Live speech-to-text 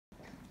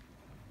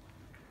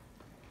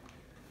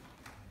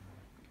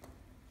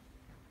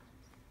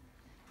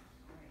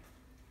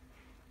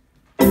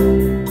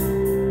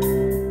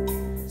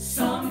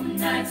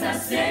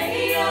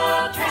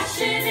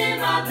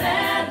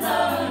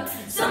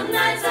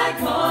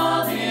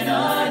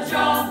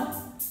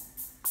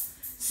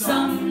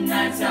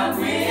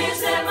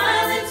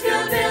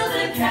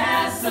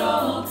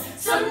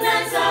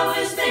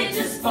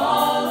just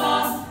fall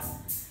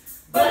off.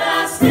 But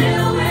I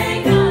still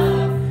wake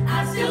up,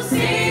 I still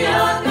see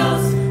your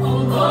ghost. Oh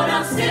Lord,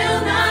 I'm still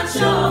not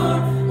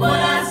sure what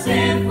I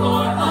stand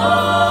for.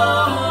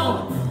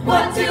 Oh,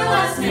 what do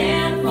I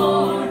stand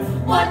for?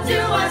 What do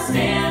I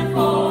stand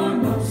for?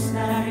 Most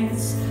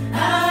nights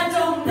I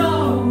don't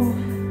know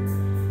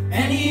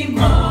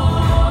anymore.